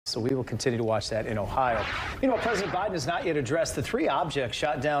So we will continue to watch that in Ohio. Meanwhile, President Biden has not yet addressed the 3 objects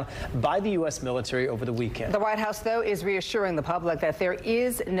shot down by the U.S. military over the weekend. The White House, though, is reassuring the public that there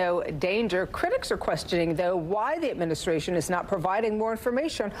is no danger. Critics are questioning, though, why the administration is not providing more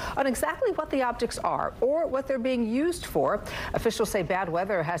information on exactly what the objects are or what they're being used for. Officials say bad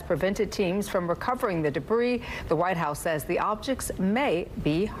weather has prevented teams from recovering the debris. The White House says the objects may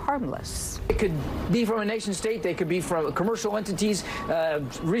be harmless. It could be from a nation state. They could be from commercial entities,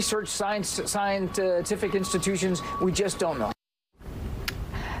 research scientific institutions. We just don't know.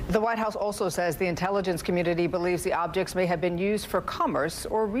 The White House also says the intelligence community believes the objects may have been used for commerce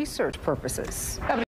or research purposes.